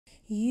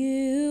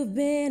You've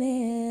been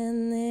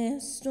in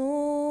this storm.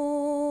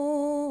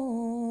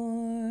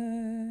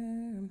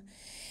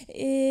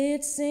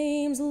 It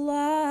seems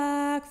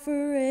like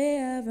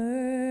forever,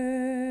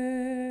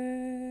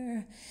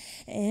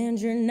 and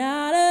you're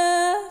not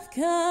of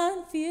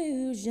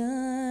confusion.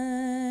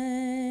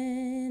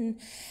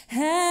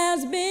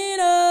 Has been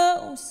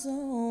oh so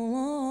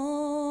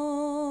long.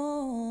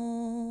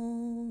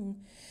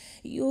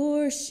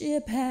 Your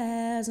ship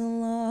has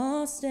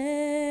lost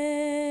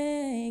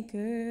anchor,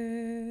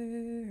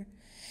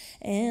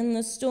 and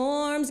the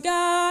storm's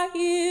got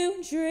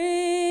you drifting.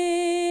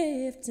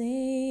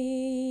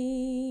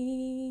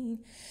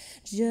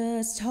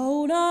 Just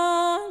hold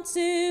on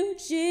to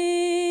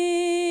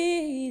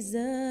Jesus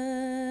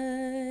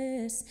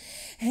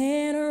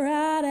and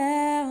ride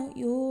out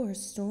your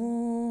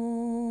storm.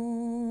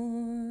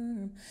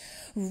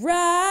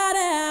 Ride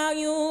out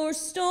your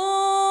storm.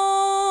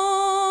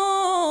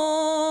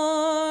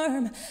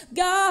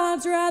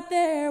 God's right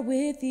there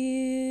with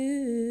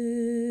you.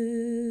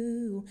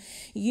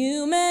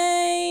 You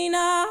may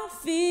not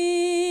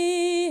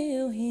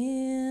feel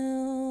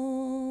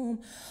Him,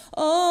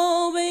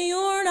 oh, but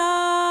you're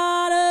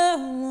not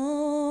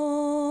alone.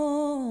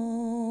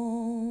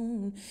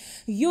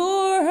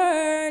 You're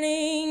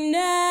hurting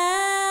now,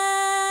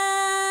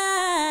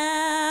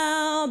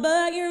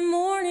 but your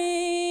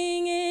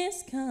morning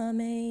is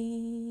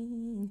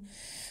coming.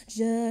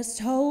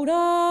 Just hold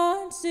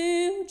on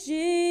to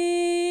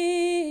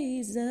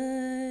Jesus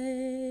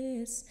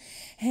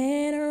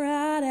and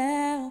ride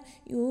out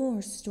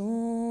your storm.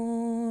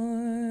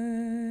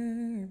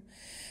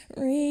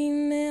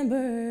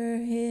 Remember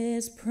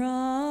His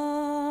promise.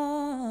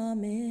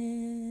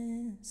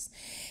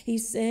 He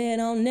said,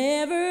 I'll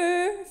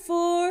never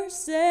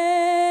forsake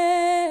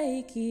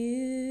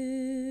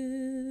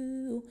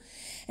you.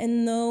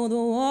 And though the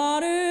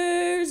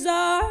waters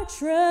are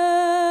troubled,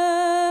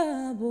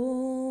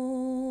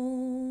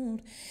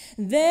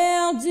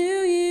 they'll do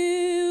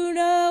you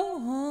no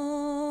harm.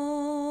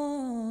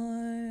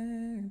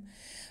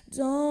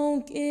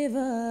 Don't give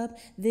up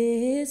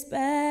this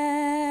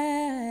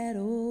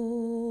battle,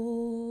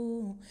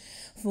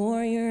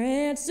 for your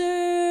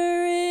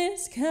answer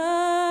is coming.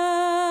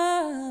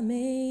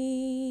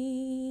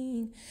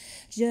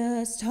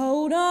 Just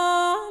hold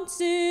on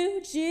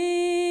to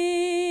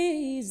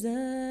Jesus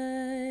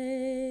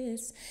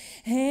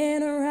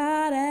and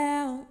ride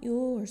out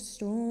your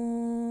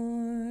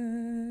storm.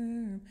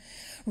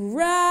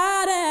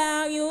 Ride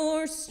out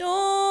your storm.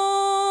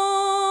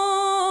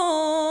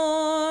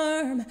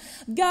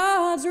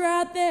 God's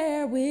right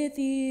there with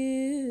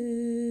you.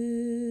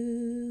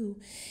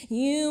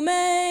 You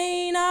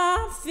may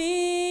not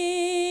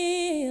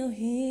feel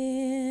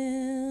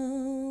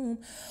Him,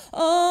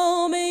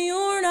 oh, but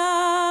you're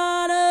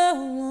not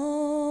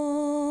alone.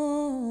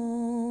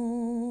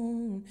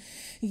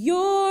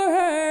 You're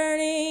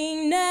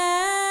hurting now,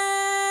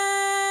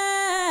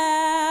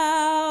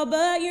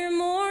 but your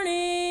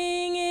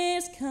morning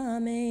is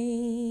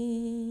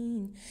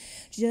coming.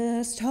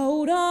 Just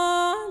hold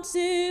on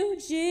to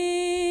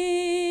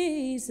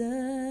Jesus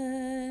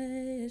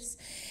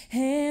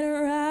and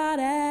ride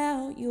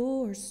out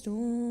your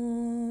storm.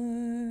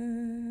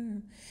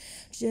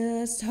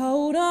 Just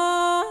hold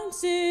on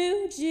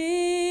to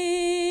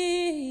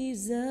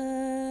Jesus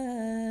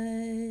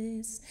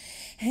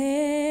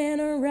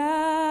and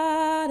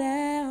ride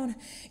out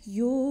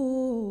your